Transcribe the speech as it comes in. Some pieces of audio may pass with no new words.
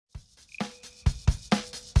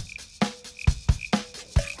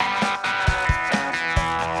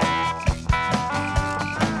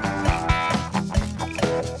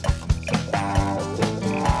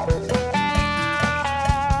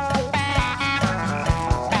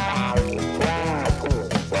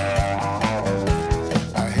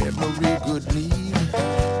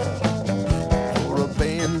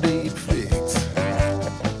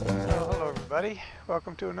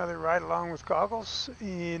Welcome to another ride along with Goggles,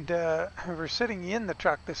 and we're sitting in the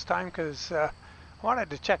truck this time because I wanted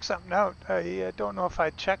to check something out. I don't know if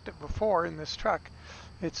I'd checked it before in this truck.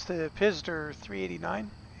 It's the Pizzster 389,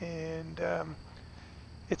 and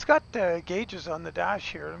it's got gauges on the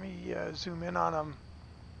dash here. Let me zoom in on them.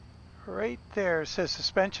 Right there it says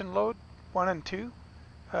suspension load 1 and 2,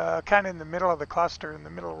 kind of in the middle of the cluster, in the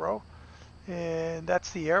middle row, and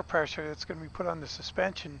that's the air pressure that's going to be put on the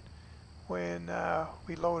suspension when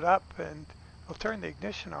we load up. And we'll turn the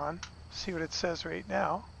ignition on, see what it says right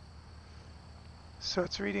now. So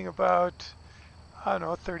it's reading about, I don't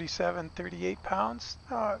know, 37, 38 pounds.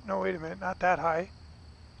 No, wait a minute, not that high.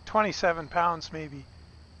 27 pounds maybe,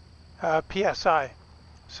 PSI.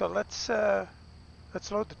 So let's load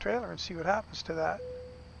the trailer and see what happens to that.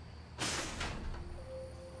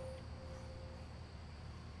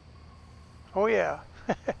 Oh yeah,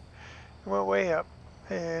 it went way up.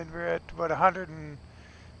 And we're at about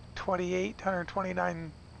 128,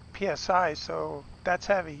 129 PSI, so that's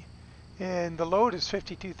heavy. And the load is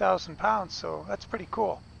 52,000 pounds, so that's pretty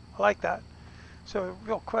cool. I like that. So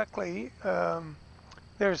real quickly,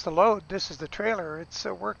 there's the load. This is the trailer. It's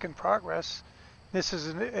a work in progress. This is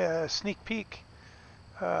a sneak peek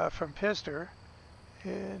from Pizzster.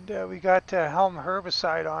 And we got Helm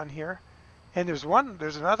herbicide on here. And there's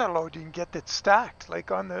another load you can get that's stacked,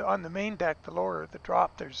 like on the main deck, the lower, the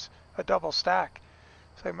drop, there's a double stack.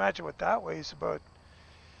 So imagine what that weighs, about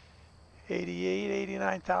 88,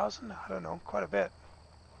 89,000, I don't know, quite a bit.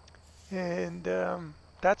 And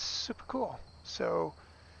that's super cool. So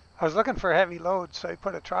I was looking for a heavy load, so I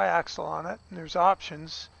put a triaxle on it, and there's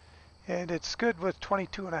options. And it's good with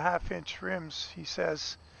 22.5-inch rims, he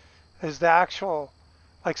says, as the actual,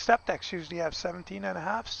 like step decks usually have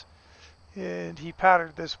 17.5s. And he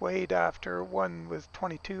patterned this weight after one with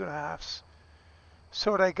 22.5s.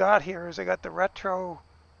 So what I got here is I got the retro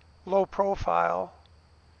low profile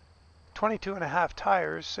 22.5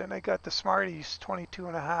 tires, and I got the Smarty's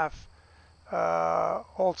 22.5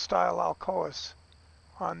 old style Alcoas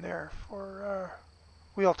on there for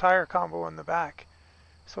wheel tire combo in the back.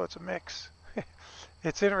 So it's a mix.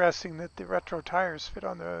 It's interesting that the retro tires fit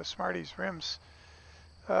on the Smarty's rims.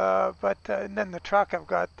 And then the truck, I've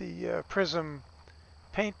got the Prizm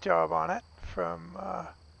paint job on it from,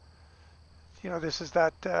 this is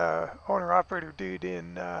that owner-operator dude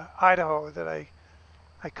in Idaho that I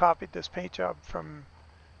copied this paint job from.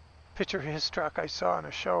 Picture of his truck I saw in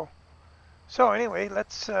a show. So anyway,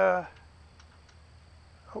 let's get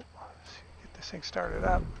this thing started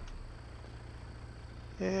up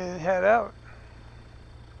and head out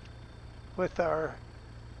with our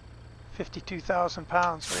 52,000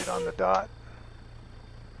 pounds right on the dot.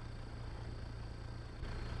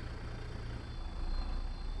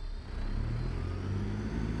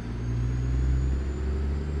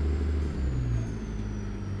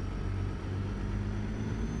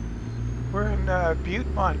 We're in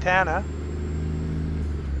Butte, Montana,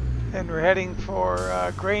 and we're heading for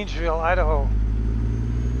Grangeville, Idaho,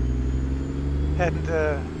 heading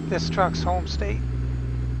to this truck's home state.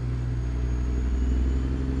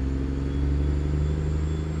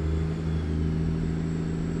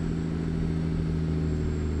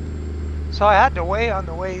 So I had to weigh on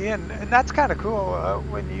the way in, and that's kind of cool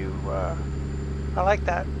when you, I like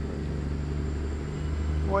that,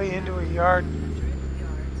 weigh into a yard.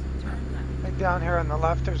 Like down here on the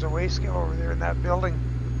left, there's a weigh scale over there in that building.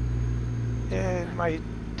 And my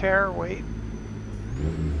tare weight,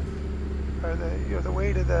 or the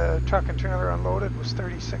weight of the truck and trailer unloaded was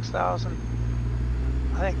 36,000.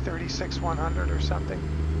 I think 36,100 or something.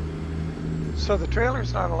 So the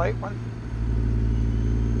trailer's not a light one.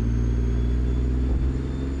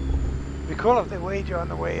 Be cool if they weighed you on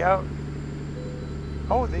the way out.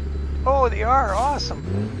 Oh, they are awesome.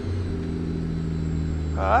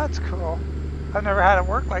 Oh, that's cool. I've never had it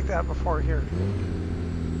work like that before here.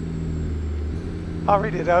 I'll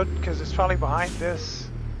read it out because it's probably behind this.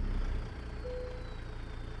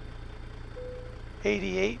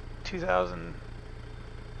 88, 2000.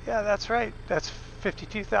 Yeah, that's right. That's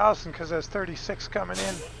 52,000 because there's 36 coming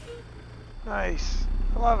in. Nice.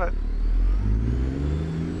 I love it.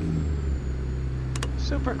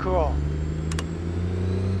 Super cool.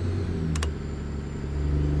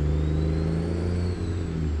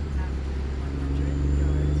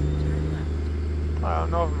 I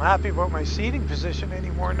don't know if I'm happy about my seating position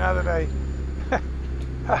anymore now that I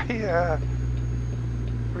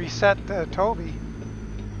reset the Toby.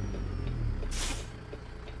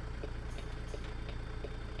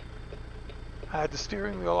 I had the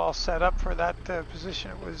steering wheel all set up for that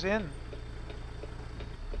position it was in.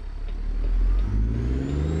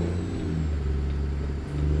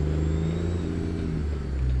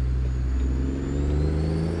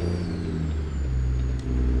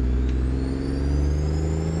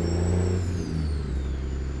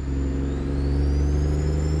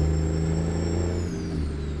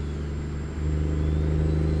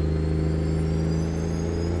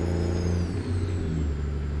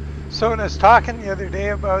 So when I was talking the other day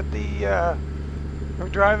about the, we're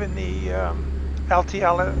driving the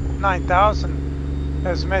LTL 9000, I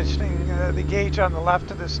was mentioning the gauge on the left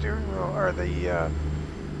of the steering wheel, or the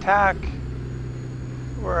tack,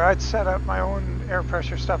 where I'd set up my own air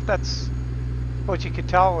pressure stuff. That's what you could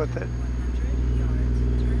tell with it.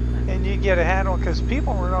 And you get a handle, because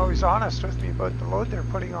people weren't always honest with me about the load they're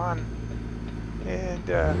putting on. And,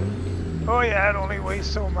 oh yeah, it only weighs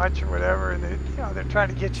so much or whatever, and they're trying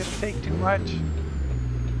to get you to take too much.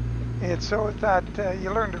 And so with that,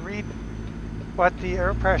 you learn to read what the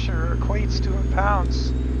air pressure equates to in pounds.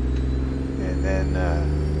 And then,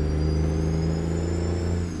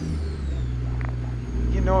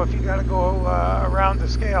 you know if you got to go around the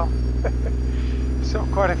scale. So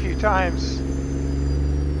quite a few times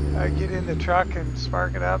I get in the truck and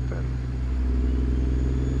spark it up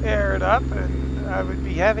and air it up, and I would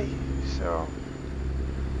be heavy. So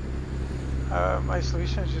my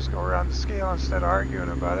solution is just go around the scale instead of arguing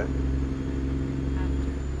about it.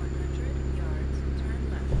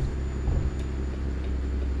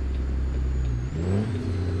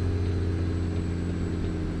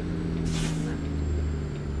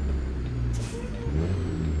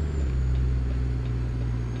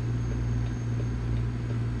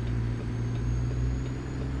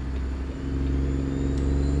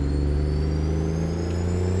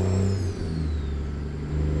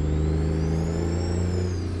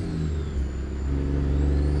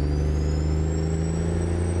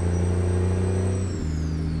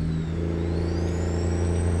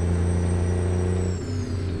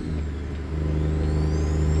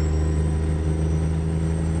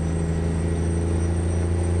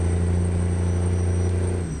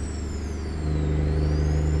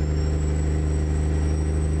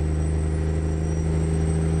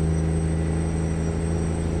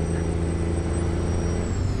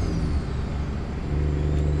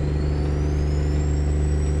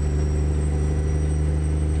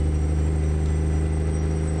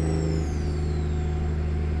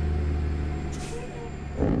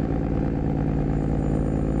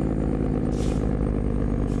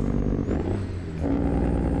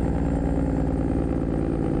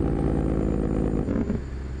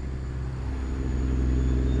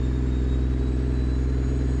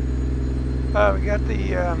 We got the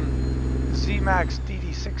Z-Max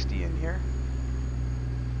DD60 in here.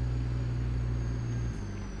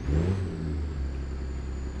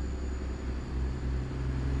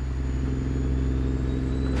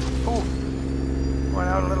 Oh, went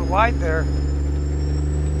out a little wide there.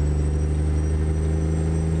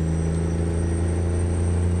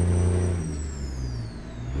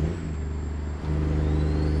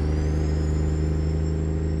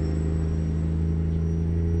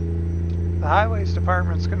 The highways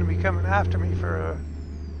department's going to be coming after me for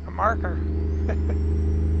a marker.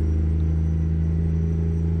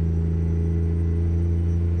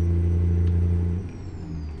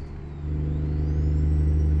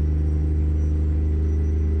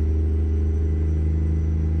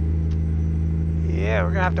 Yeah, we're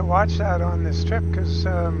going to have to watch that on this trip, because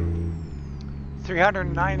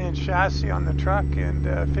 309-inch chassis on the truck and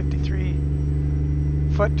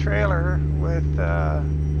 53-foot trailer with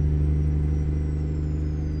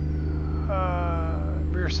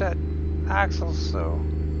rear set axles, so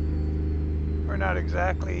we're not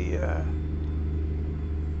exactly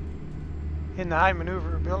in the high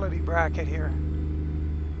maneuverability bracket here.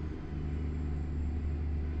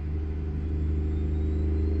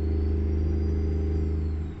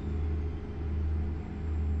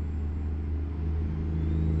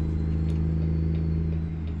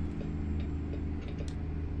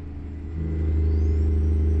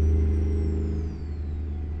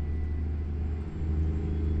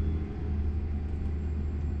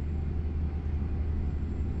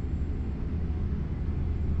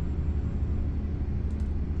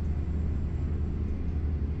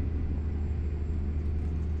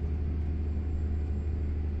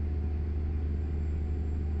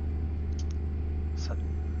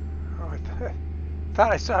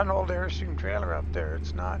 Thought I saw an old Airstream trailer up there.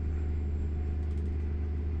 It's not.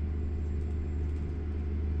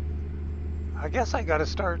 I guess I got to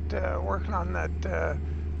start working on that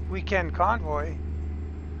weekend convoy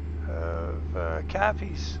of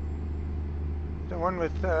Cappy's. The one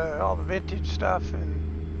with all the vintage stuff and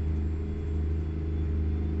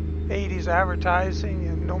 80s advertising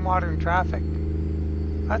and no modern traffic.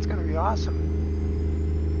 That's going to be awesome.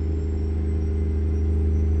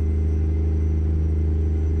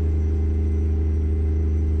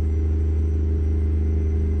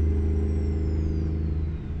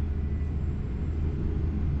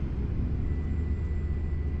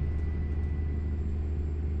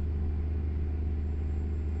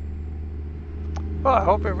 Well, I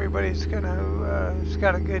hope everybody's gonna has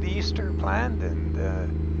got a good Easter planned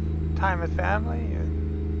and time with family and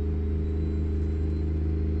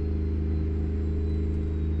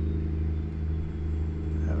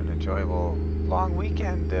have an enjoyable long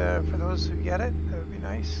weekend for those who get it. That would be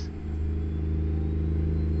nice.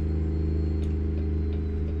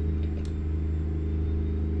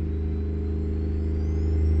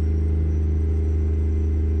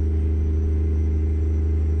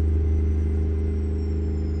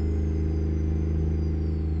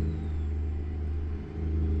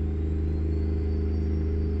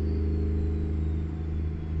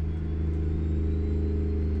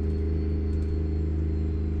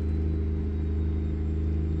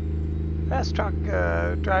 This truck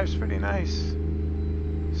drives pretty nice.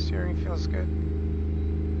 Steering feels good.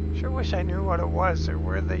 Sure wish I knew what it was or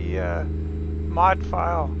where the mod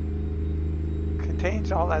file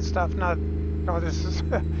contains all that stuff. No, this is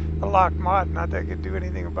a locked mod. Not that I could do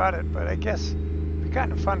anything about it, but I guess it'd be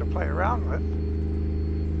kind of fun to play around with.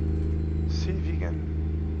 See if you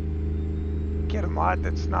can get a mod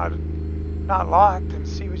that's not locked and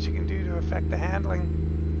see what you can do to affect the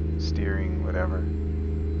handling, steering, whatever.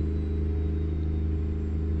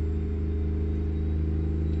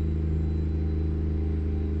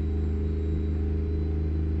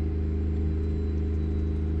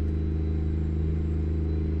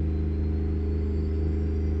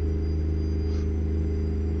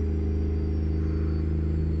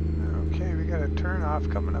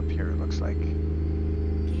 Coming up here, it looks like.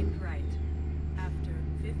 Keep right. After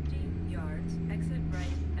 50 yards, exit right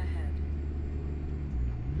ahead.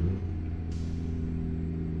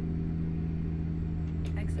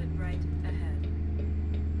 Exit right ahead.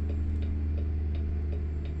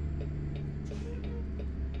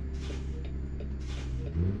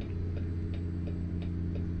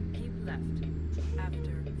 Keep left.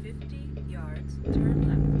 After 50 yards, turn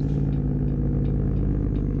left.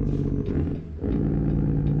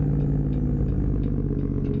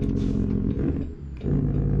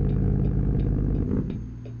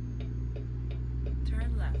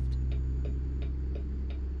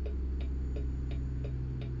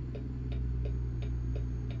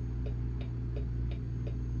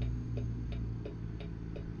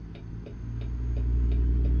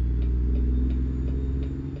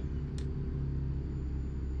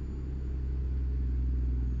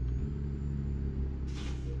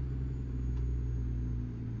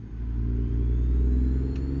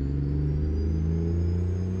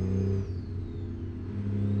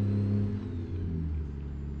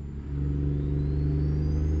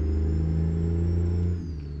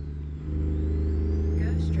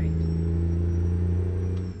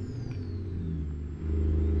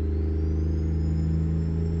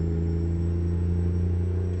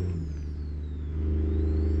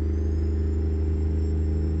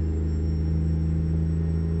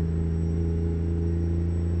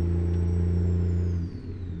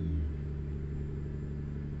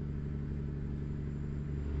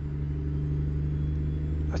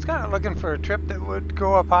 I was kind of looking for a trip that would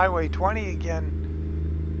go up Highway 20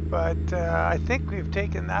 again, but I think we've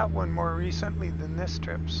taken that one more recently than this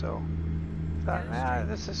trip, so I thought,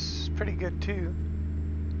 this is pretty good too.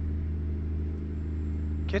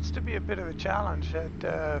 Gets to be a bit of a challenge at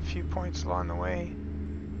a few points along the way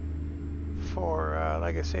for,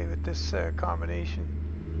 like I say, with this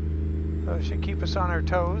combination. It should keep us on our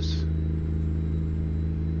toes.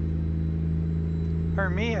 Or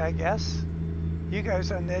me, I guess. You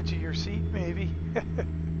guys on the edge of your seat, maybe.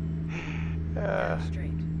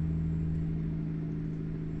 Straight.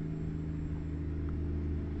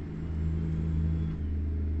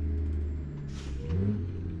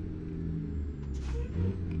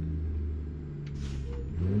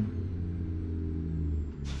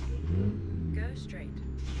 Go straight.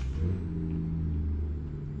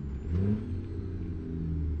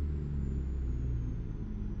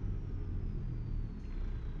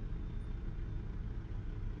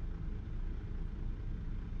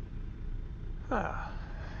 Ah.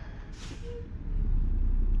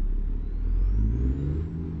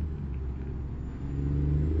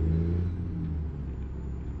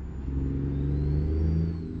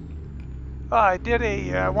 Well,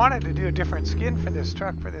 I wanted to do a different skin for this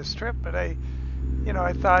truck for this trip, but I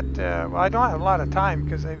thought, well, I don't have a lot of time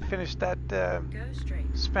because I finished that,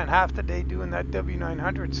 spent half the day doing that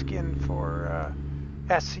W900 skin for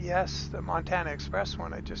SCS, the Montana Express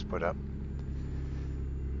one I just put up.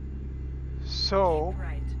 So, keep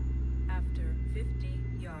right. After 50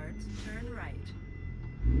 yards, turn right.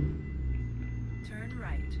 Turn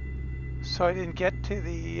right. So I didn't get to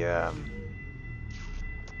the,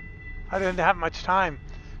 I didn't have much time.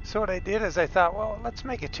 So what I did is I thought, well, let's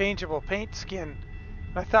make a changeable paint skin.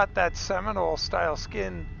 I thought that Seminole style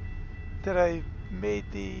skin that I made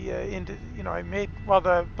I made, well,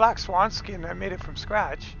 the Black Swan skin, I made it from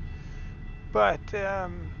scratch, but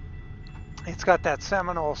it's got that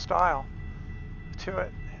Seminole style to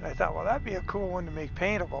it. And I thought, well, that'd be a cool one to make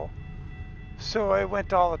paintable. So I went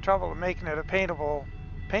to all the trouble of making it a paintable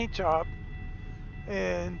paint job.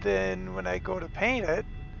 And then when I go to paint it,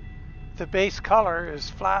 the base color is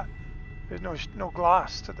flat. There's no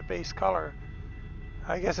gloss to the base color.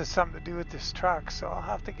 I guess it's something to do with this truck, so I'll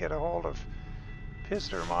have to get a hold of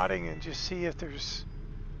Pizzster Modding and just see if there's,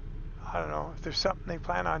 I don't know, if there's something they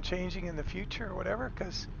plan on changing in the future or whatever,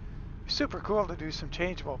 because it's super cool to do some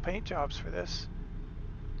changeable paint jobs for this.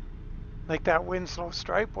 Like that Winslow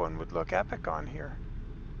stripe one would look epic on here.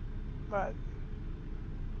 But,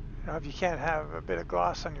 you know, if you can't have a bit of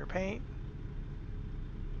gloss on your paint,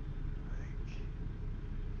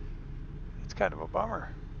 it's kind of a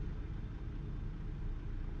bummer.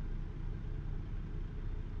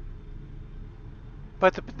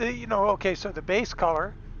 But you know, okay, so the base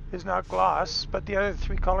color is not gloss, but the other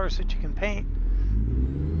three colors that you can paint.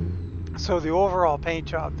 So the overall paint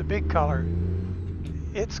job, the big color,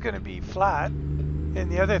 it's going to be flat,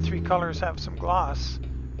 and the other three colors have some gloss,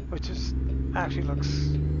 which is actually looks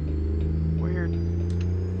weird.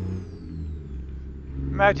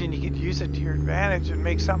 Imagine you could use it to your advantage and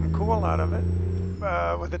make something cool out of it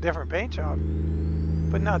with a different paint job,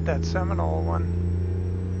 but not that Seminole one.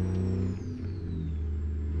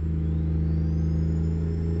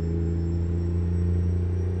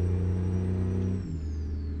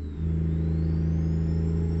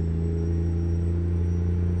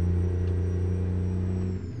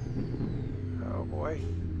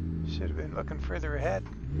 Should have been looking further ahead.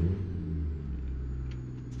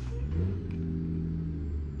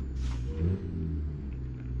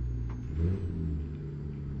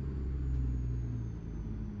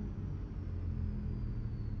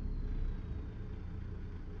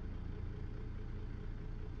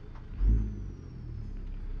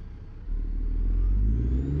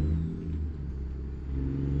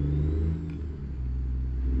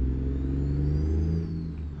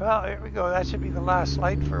 Well, here we go. That should be the last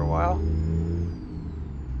light for a while.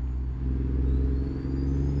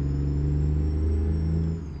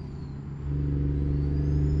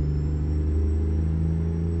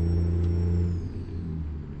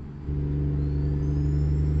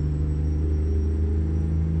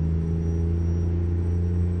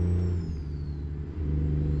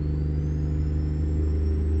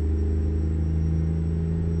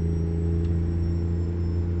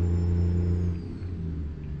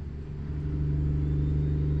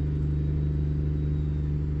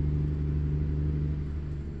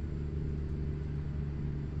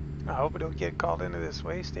 I hope I don't get called into this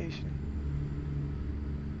way station.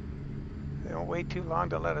 They don't wait too long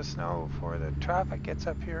to let us know before the traffic gets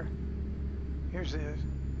up here. Here's the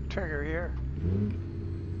trigger here.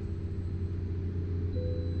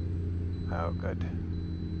 Oh, good.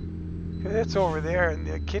 It's over there in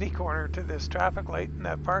the kitty corner to this traffic light in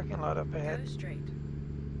that parking lot up ahead. Go straight.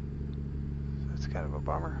 So it's kind of a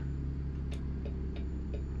bummer.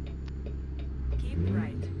 Keep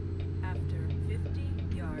right. After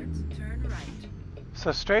 50 yards, turn right.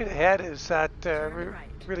 So straight ahead is that Right.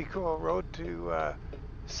 really cool road to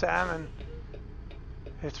Salmon.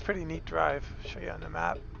 It's a pretty neat drive. I'll show you on the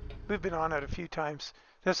map. We've been on it a few times.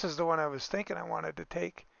 This is the one I was thinking I wanted to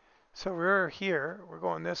take. So we're here. We're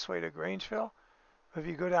going this way to Grangeville. If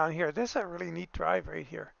you go down here, this is a really neat drive right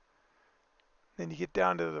here. Then you get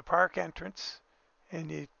down to the park entrance and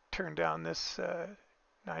you turn down this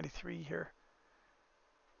 93 here.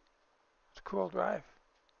 It's a cool drive.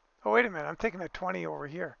 Oh, wait a minute. I'm taking a 20 over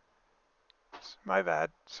here. It's my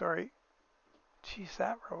bad. Sorry. Jeez,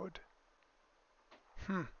 that road.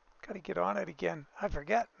 Got to get on it again. I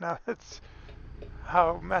forget. Now that's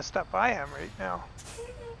how messed up I am right now.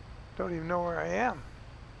 Don't even know where I am.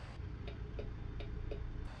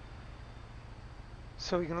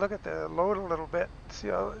 So we can look at the load a little bit. See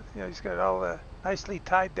how, you know, he's got all the nicely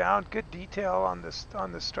tied down, good detail on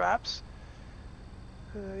the straps.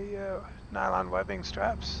 The nylon webbing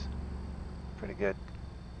straps, pretty good.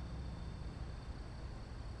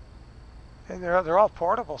 And they're all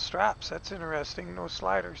portable straps. That's interesting. No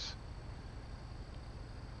sliders.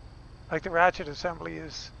 Like the ratchet assembly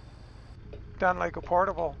is done like a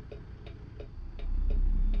portable.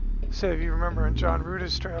 So if you remember in John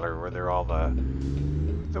Ruta's trailer where they're all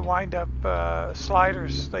the wind-up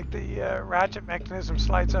sliders, like the ratchet mechanism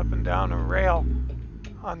slides up and down a rail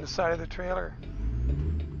on the side of the trailer.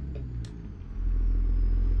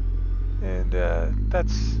 and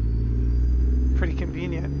that's pretty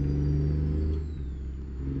convenient.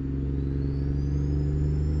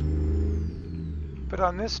 But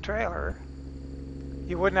on this trailer,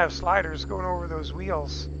 you wouldn't have sliders going over those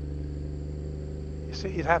wheels. So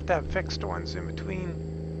you'd have to have fixed ones in between.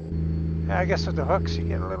 And I guess with the hooks, you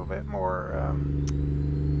get a little bit more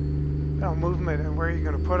movement and where you're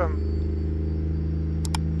going to put them.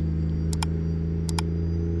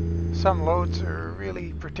 Some loads are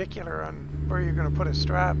really particular on where you're going to put a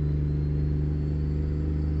strap.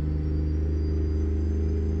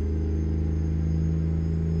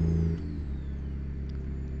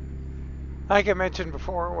 Like I mentioned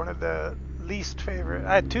before, one of the least favorite,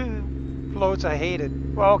 I had 2 loads I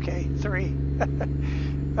hated. Well, okay, 3.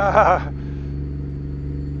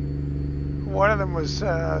 One of them was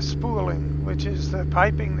spooling, which is the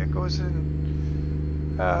piping that goes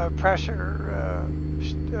in pressure,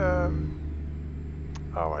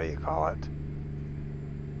 what do you call it?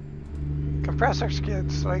 Compressor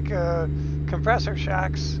skids, like compressor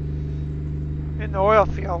shacks in the oil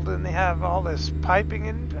field, and they have all this piping,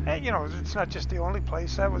 and you know, it's not just the only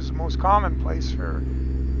place. That was the most common place for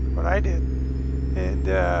what I did. And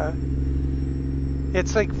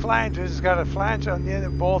it's like flanges. It's got a flange on the end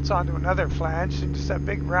that bolts onto another flange, and just that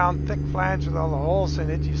big round thick flange with all the holes in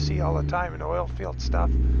it you see all the time in oil field stuff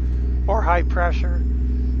or high pressure.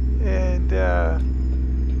 And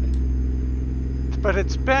but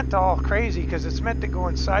it's bent all crazy because it's meant to go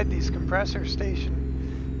inside these compressor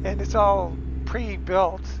station, and it's all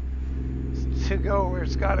pre-built to go where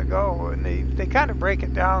it's got to go, and they kind of break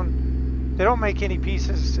it down. They don't make any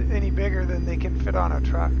pieces any bigger than they can fit on a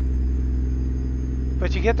truck,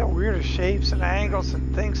 but you get the weirdest shapes and angles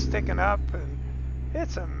and things sticking up, and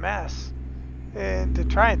it's a mess. And to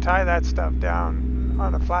try and tie that stuff down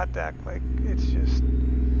on a flat deck, like, it's just,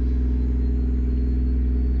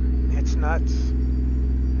 it's nuts.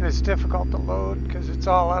 And it's difficult to load because it's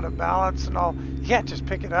all out of balance and all. You can't just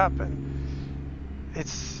pick it up, and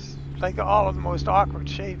it's like all of the most awkward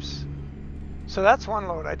shapes. So that's one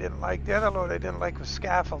load I didn't like. The other load I didn't like was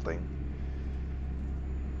scaffolding.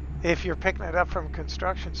 If you're picking it up from a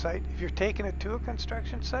construction site, if you're taking it to a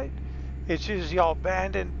construction site, it's usually all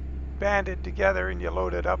banded together, and you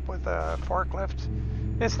load it up with a forklift.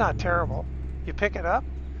 It's not terrible. You pick it up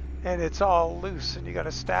and it's all loose, and you got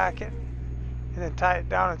to stack it and then tie it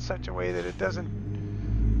down in such a way that it doesn't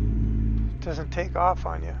take off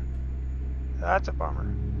on you. That's a bummer.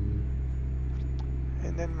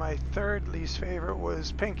 And then my third least favorite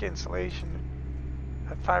was pink insulation,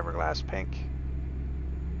 that fiberglass pink.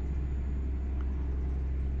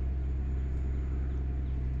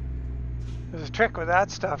 There's a trick with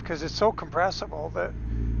that stuff because it's so compressible that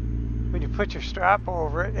when you put your strap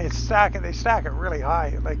over it, they stack it really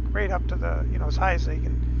high, like right up to the, you know, as high as they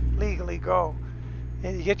can legally go.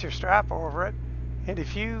 And you get your strap over it, and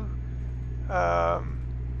if you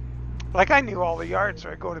like, I knew all the yards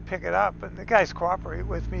where I go to pick it up, and the guys cooperate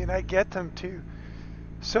with me, and I get them to.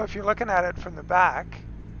 So if you're looking at it from the back,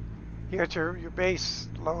 you got your base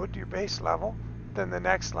load, your base level, then the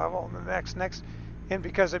next level, and the next, and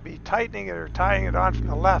because it'd be tightening it or tying it on from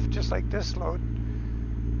the left, just like this load,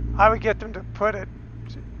 I would get them to put it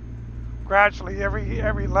gradually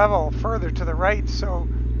every level further to the right, so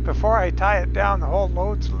before I tie it down, the whole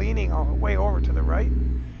load's leaning all the way over to the right,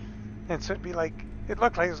 and so it'd be like, it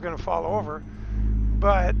looked like it was going to fall over,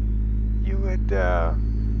 but you would,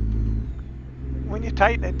 when you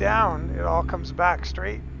tighten it down, it all comes back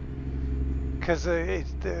straight, because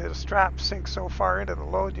the strap sinks so far into the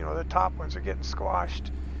load, you know, the top ones are getting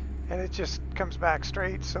squashed, and it just comes back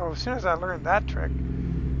straight. So as soon as I learned that trick,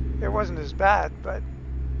 it wasn't as bad. But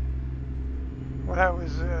when I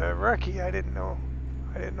was a rookie, I didn't know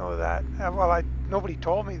that. Well, nobody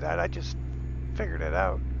told me that. I just figured it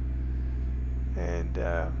out. And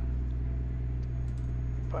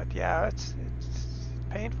but yeah, it's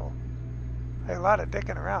painful. A lot of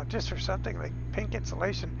dicking around just for something like pink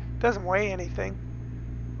insulation. Doesn't weigh anything.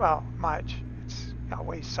 Well, much. It's got to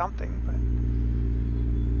weigh something, but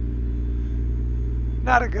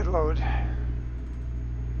not a good load.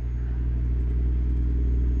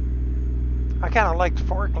 I kind of liked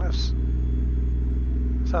forklifts.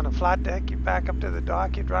 So on a flat deck, you back up to the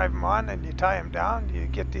dock, you drive them on, and you tie them down. You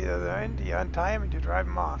get to the other end, you untie them, and you drive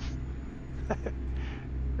them off.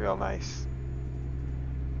 Real nice.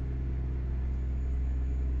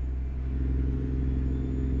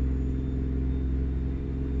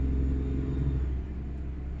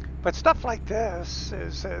 But stuff like this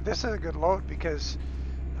is a good load because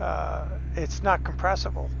it's not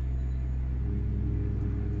compressible,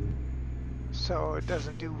 so it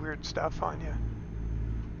doesn't do weird stuff on you.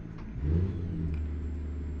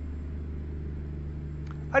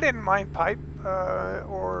 I didn't mind pipe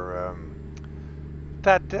or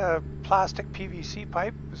that plastic PVC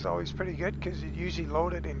pipe was always pretty good because you usually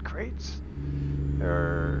load it in crates,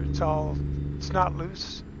 or it's not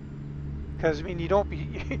loose. Because I mean,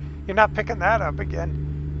 you're not picking that up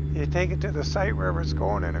again. You take it to the site wherever it's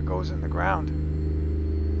going, and it goes in the ground.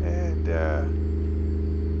 And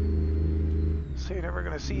so you're never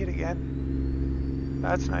going to see it again.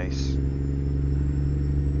 That's nice.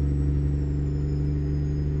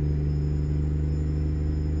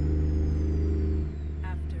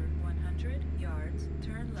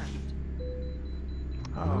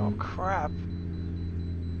 Oh crap.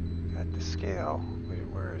 Got the scale.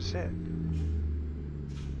 Where is it?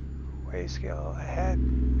 Weigh scale ahead.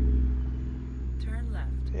 Turn left.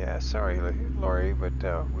 Yeah, sorry Lori, but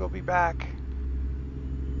we'll be back.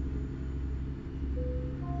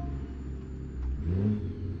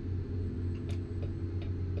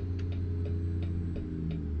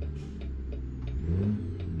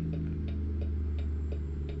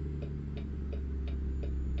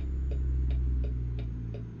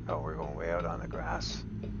 Oh, we're going way out on the grass.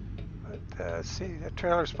 But see, the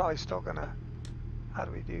trailer's probably still gonna... How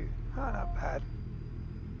do we do? Oh, not bad.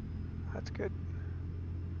 That's good.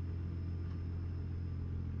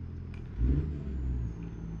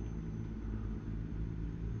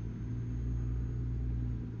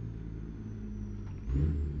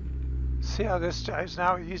 See how this drives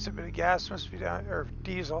now? We used a bit of gas, must be down, or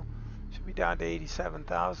diesel. Should be down to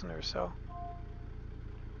 87,000 or so.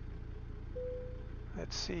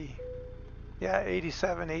 Let's see. Yeah,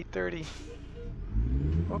 87,830.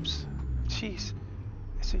 Whoops. Jeez.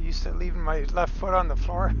 I'm so used to leaving my left foot on the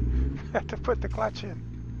floor. I had to put the clutch in.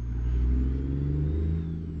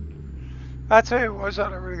 That's how it was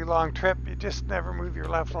on a really long trip. You just never move your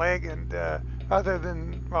left leg, and other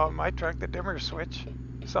than, well, in my truck, the dimmer switch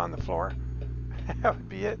is on the floor. That would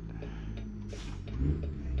be it.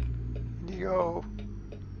 And you go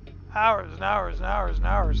hours and hours and hours and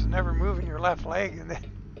hours and never moving your left leg, and then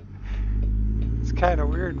it's kind of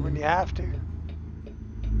weird when you have to.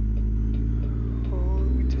 Oh,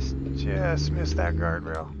 we just missed that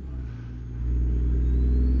guardrail.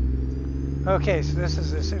 Okay, so this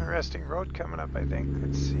is this interesting road coming up, I think.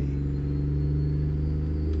 Let's see.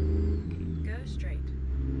 Go straight.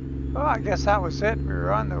 Oh, I guess that was it. We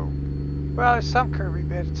were on the... Well, there's some curvy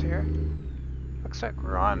bits here. Looks like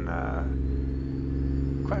we're on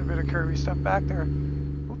quite a bit of curvy stuff back there.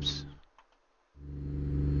 Oops.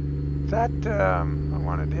 That, I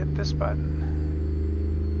wanted to hit this button.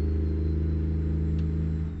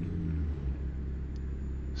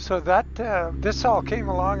 So that, this all came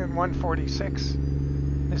along in 146.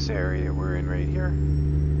 This area we're in right here.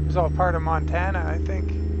 It was all part of Montana, I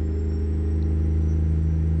think.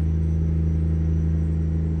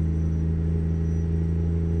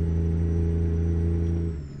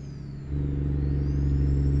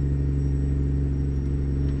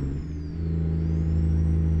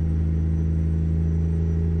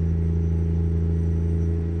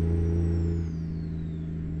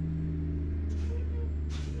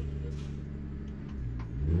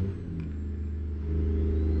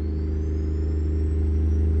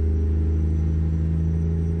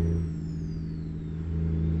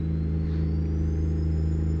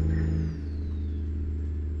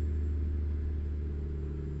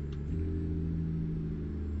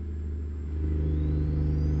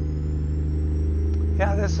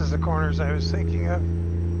 Yeah, this is the corners I was thinking of.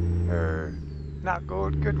 Or not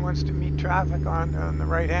good ones to meet traffic on the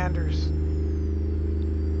right-handers.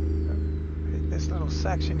 This little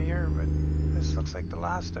section here, but this looks like the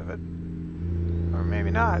last of it. Or maybe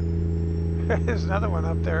not. There's another one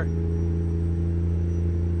up there.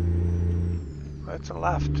 That's a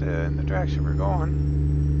left in the direction we're going.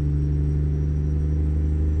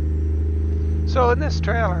 So in this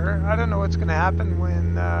trailer, I don't know what's going to happen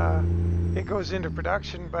when it goes into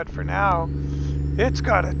production, but for now it's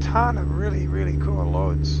got a ton of really cool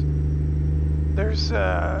loads. There's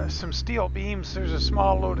some steel beams. There's a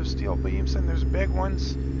small load of steel beams, and there's big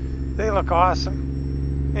ones. They look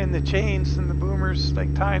awesome, and the chains and the boomers,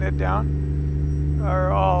 like tying it down, are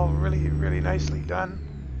all really nicely done.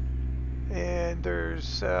 And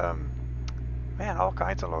there's man, all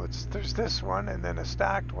kinds of loads. There's this one, and then a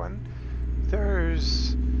stacked one.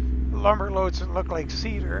 There's lumber loads that look like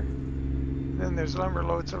cedar. Then there's lumber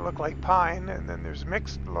loads that look like pine, and then there's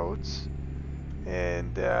mixed loads.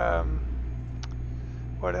 And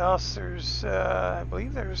what else? There's I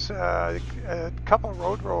believe there's a couple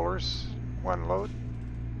road rollers, one load,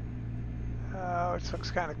 which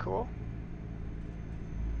looks kind of cool.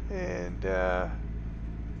 And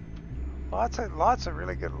Lots of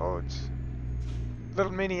really good loads.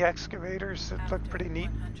 Little mini excavators that look pretty neat.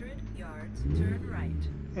 100 yards, turn right.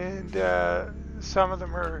 And some of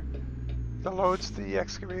them are the loads. The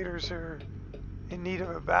excavators are in need of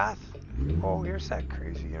a bath. Oh, here's that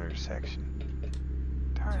crazy intersection.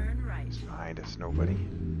 Darn. Turn right. It's behind us, nobody.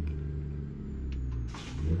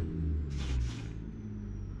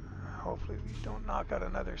 Hopefully we don't knock out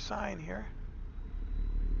another sign here.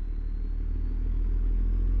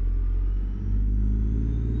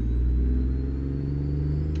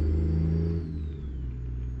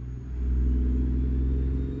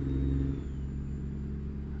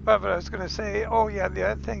 But I was going to say, oh yeah, the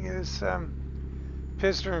other thing is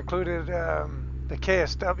Pizzster included the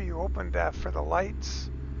KSW OpenDef for the lights.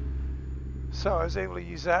 So I was able to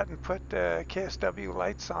use that and put KSW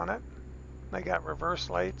lights on it. I got reverse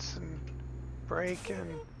lights and brake,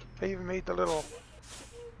 and I even made the little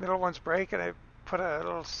middle ones brake, and I put a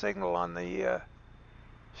little signal on the,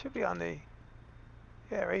 should be on the,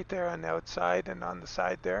 yeah, right there on the outside and on the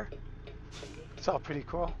side there. It's all pretty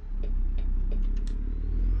cool.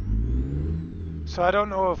 So I don't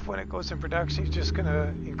know if when it goes in production, you're just going to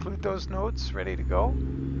include those notes ready to go.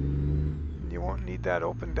 You won't need that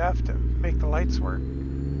open def to make the lights work.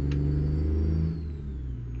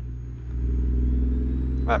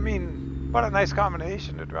 I mean, what a nice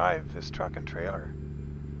combination to drive this truck and trailer.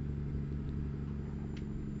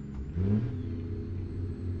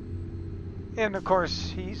 And of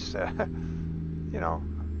course, he's, you know,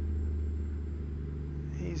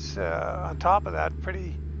 he's on top of that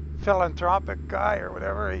pretty philanthropic guy or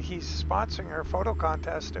whatever. He's sponsoring our photo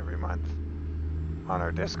contest every month on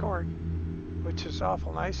our Discord, which is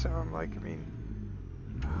awful nice of him. Like, I mean,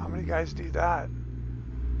 how many guys do that?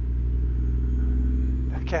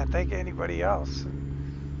 I can't think of anybody else.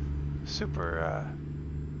 And super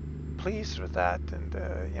pleased with that, and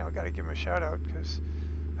you know, got to give him a shout out because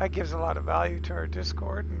that gives a lot of value to our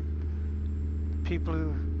Discord and people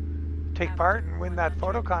who take part and win that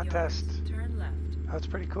photo contest. Turn left. That's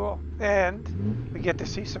pretty cool. And we get to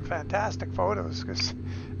see some fantastic photos because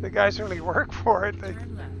the guys really work for it. They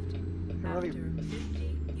Turn left. really, After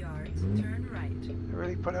 50 yards, turn right. they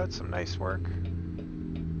really put out some nice work.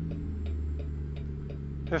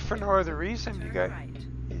 If for no other reason, Turn right.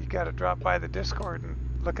 you got to drop by the Discord and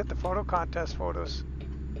look at the photo contest photos.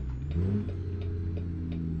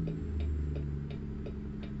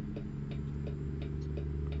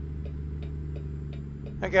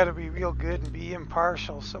 I got to be real good and be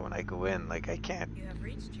impartial, so when I go in, like, You have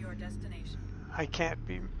reached your destination. I can't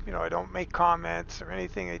be, you know, I don't make comments or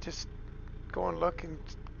anything. I just go and look and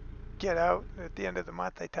get out. At the end of the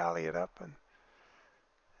month, I tally it up, and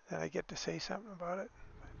then I get to say something about it.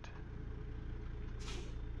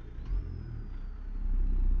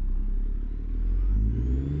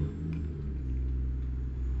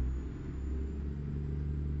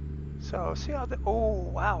 So see how the, oh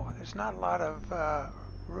wow, there's not a lot of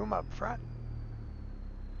room up front.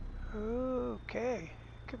 Okay,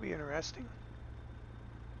 could be interesting.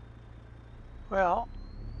 Well,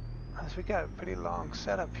 as we got a pretty long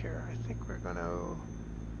setup here, I think we're gonna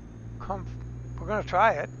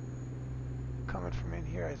try it. Coming from in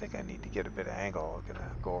here, I think I need to get a bit of angle. I'm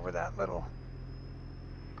gonna go over that little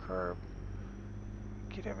curb.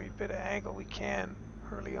 Get every bit of angle we can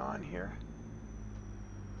early on here.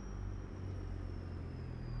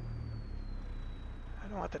 I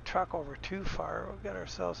don't want the truck over too far. We'll get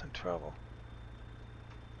ourselves in trouble.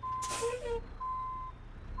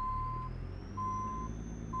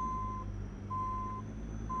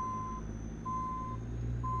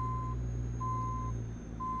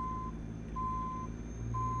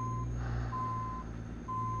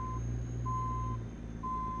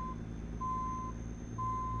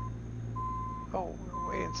 Oh, we're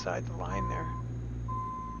way inside the line there.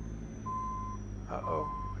 Uh-oh,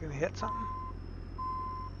 we're gonna hit something?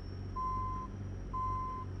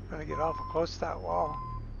 Gonna get awful close to that wall.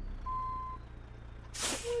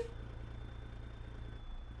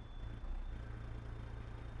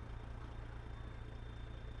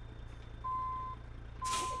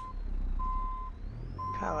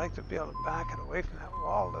 Kinda like to be able to back it away from that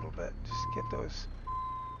wall a little bit. Just get those.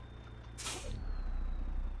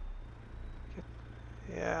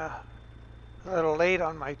 Yeah, a little late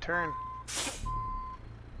on my turn.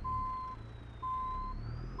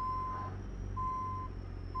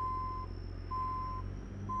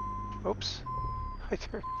 Oops, I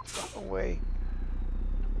turned the wrong way.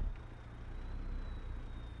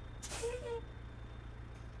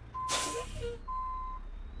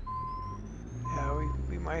 Yeah,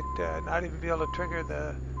 we might not even be able to trigger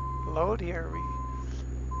the load here.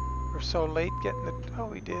 We're so late getting the, oh,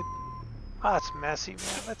 we did. Oh, it's messy,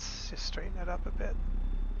 man. Let's just straighten it up a bit.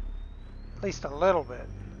 At least a little bit.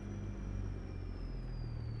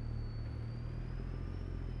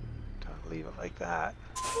 Don't leave it like that.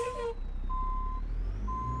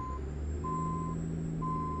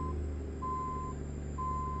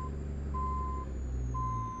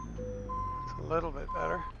 It's a little bit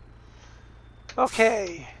better.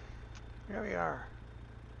 Okay, here we are.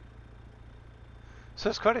 So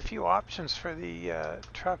there's quite a few options for the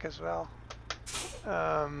truck as well.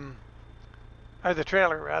 Or the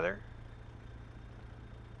trailer, rather.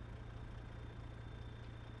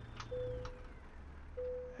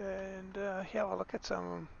 And yeah, we'll look at some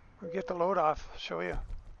of them. We'll get the load off, show you.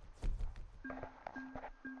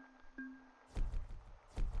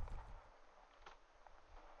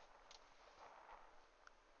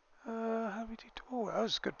 How do we do? Oh, that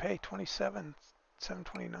was good pay.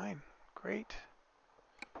 27,729. Great.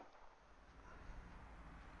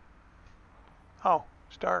 Oh,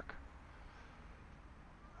 it's dark.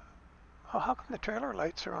 Oh, how come the trailer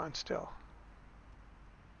lights are on still?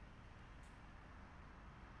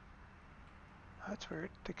 That's weird.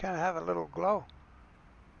 They kind of have a little glow.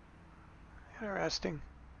 Interesting.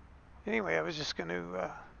 Anyway, I was just going to...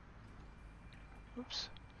 oops.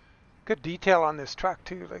 Good detail on this truck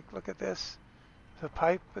too. Like, look at this. The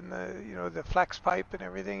pipe and the, you know, the flex pipe and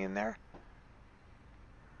everything in there.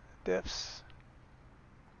 Diffs.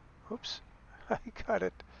 Oops. I got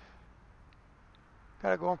it.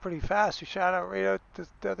 Got it going pretty fast. You shot out right out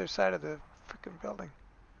the other side of the freaking building.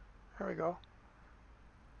 There we go.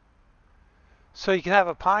 So you can have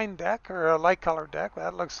a pine deck or a light colored deck.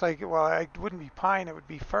 That looks like, well, it wouldn't be pine, it would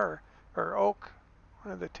be fir or oak,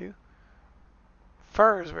 one of the two.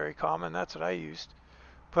 Fir is very common, that's what I used.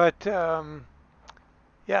 But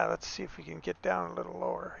yeah, let's see if we can get down a little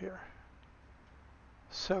lower here.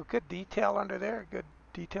 So good detail under there, good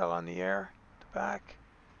detail on the air, the back,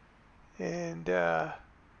 and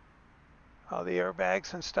all the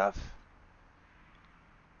airbags and stuff.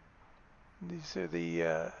 These are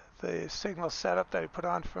the signal setup that I put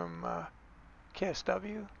on from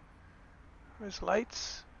KSW. There's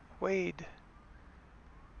lights. Wade.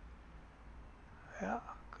 Yeah,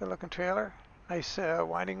 good looking trailer. Nice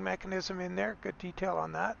winding mechanism in there. Good detail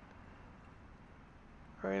on that.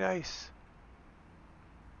 Very nice.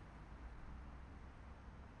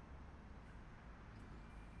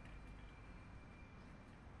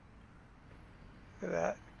 Look at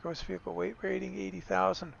that. Gross vehicle weight rating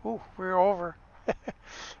 80,000. Ooh, we're over.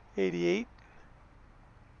 88.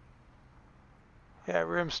 Yeah,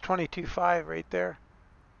 rim's 22.5 right there.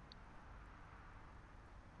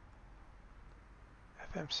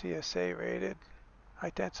 FMCSA rated. High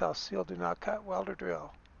tensile seal, do not cut, welder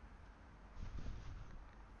drill.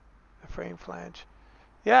 The frame flange.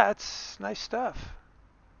 Yeah, it's nice stuff.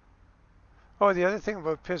 Oh, the other thing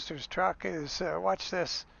about Pizzster's truck is, watch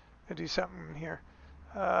this. I'll do something here.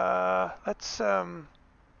 Let's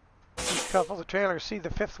decouple the trailer. See the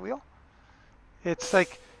fifth wheel? It's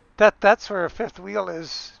like that's where a fifth wheel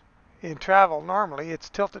is in travel normally. It's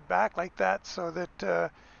tilted back like that so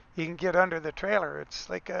that you can get under the trailer. It's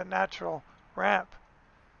like a natural ramp.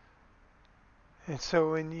 And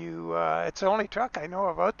so when you, it's the only truck I know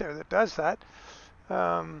of out there that does that.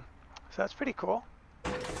 So that's pretty cool.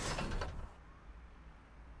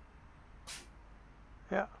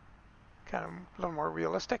 Yeah, kind of a little more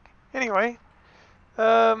realistic. Anyway,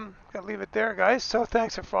 gotta leave it there, guys. So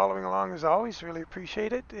thanks for following along as always. Really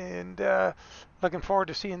appreciate it, and looking forward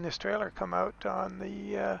to seeing this trailer come out on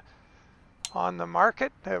the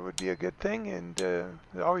market. That would be a good thing, and I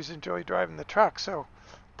always enjoy driving the truck. So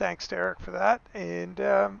thanks to Eric for that, and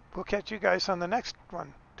we'll catch you guys on the next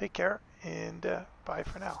one. Take care, and bye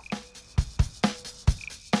for now.